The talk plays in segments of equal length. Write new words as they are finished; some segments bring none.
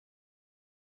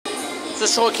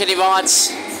destroy Kiddie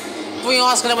rides. Before you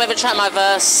ask, I'm going to track mode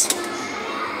verse.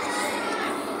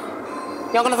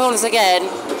 You're not going to film this again,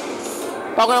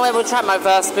 but I'm going to wait with track mode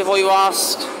first before you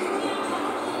ask.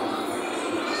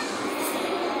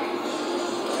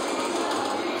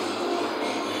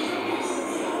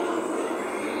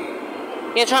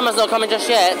 Yeah, track mode's not coming just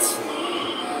yet.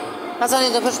 That's only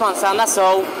the push button sound, that's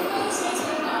all.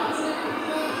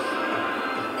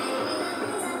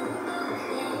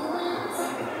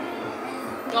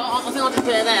 I think I'll just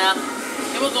put it there.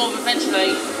 It will go off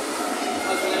eventually,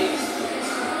 hopefully.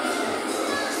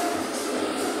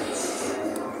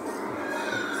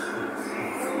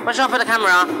 Where should I put the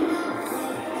camera?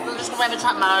 I'm just going to have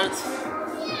track mode.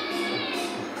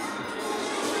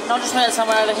 I'll just put it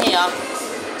somewhere over here.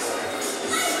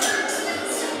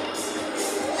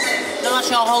 No,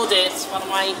 actually I'll hold it, by the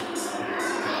way.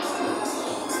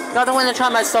 I don't want the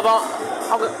track mode stop.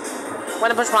 When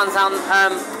the push button sound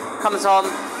comes on,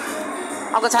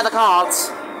 I'm going to take the cards,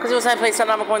 because it was saying please send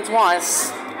another coin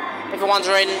twice, if you're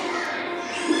wondering.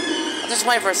 I'll just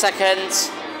wait for a second.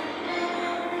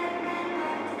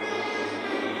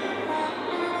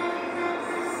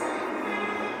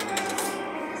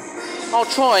 Oh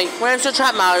Troy, where's your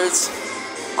trap mode?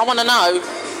 I want to know.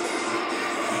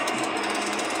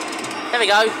 There we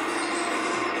go.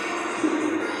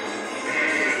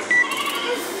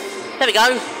 There we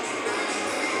go.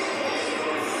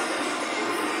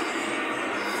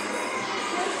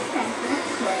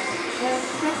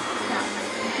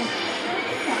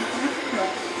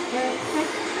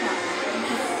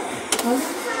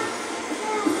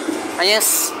 And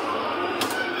yes.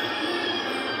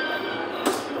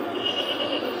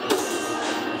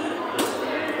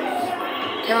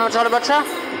 You remember Charlie Butcher?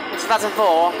 In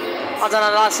 2004. I don't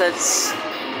know the license.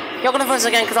 You're going to film this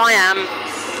again because I am.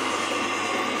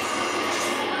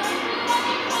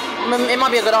 It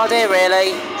might be a good idea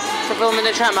really to film in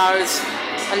the chat mode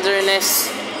and doing this.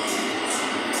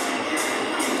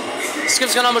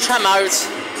 Skip's going on with chat mode.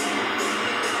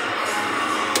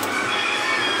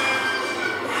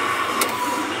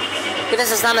 But this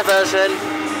is a standard version,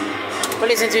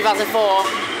 released in 2004,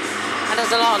 and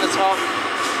there's a lot on the top.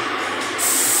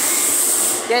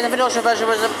 Yeah, the video version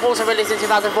was also released in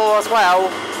 2004 as well.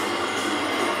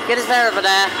 Yeah, there's there over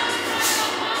there.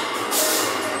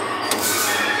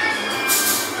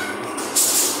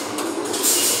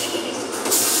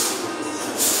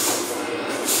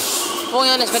 Before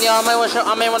you end this video, I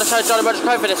may want to show Jolly Roger's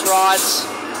code for this ride,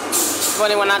 if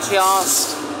anyone actually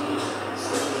asked.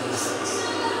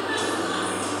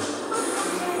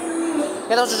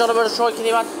 Yeah, that was a Jolly Roger's Troy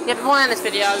Kiddie ride. Yeah, before I end this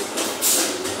video,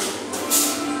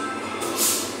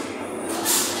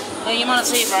 you might not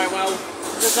see it very well,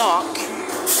 it's dark.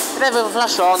 It's a bit of a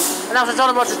flash on, and that was a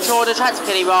Jolly Roger's Troy, the tractor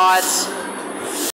Kiddie rides.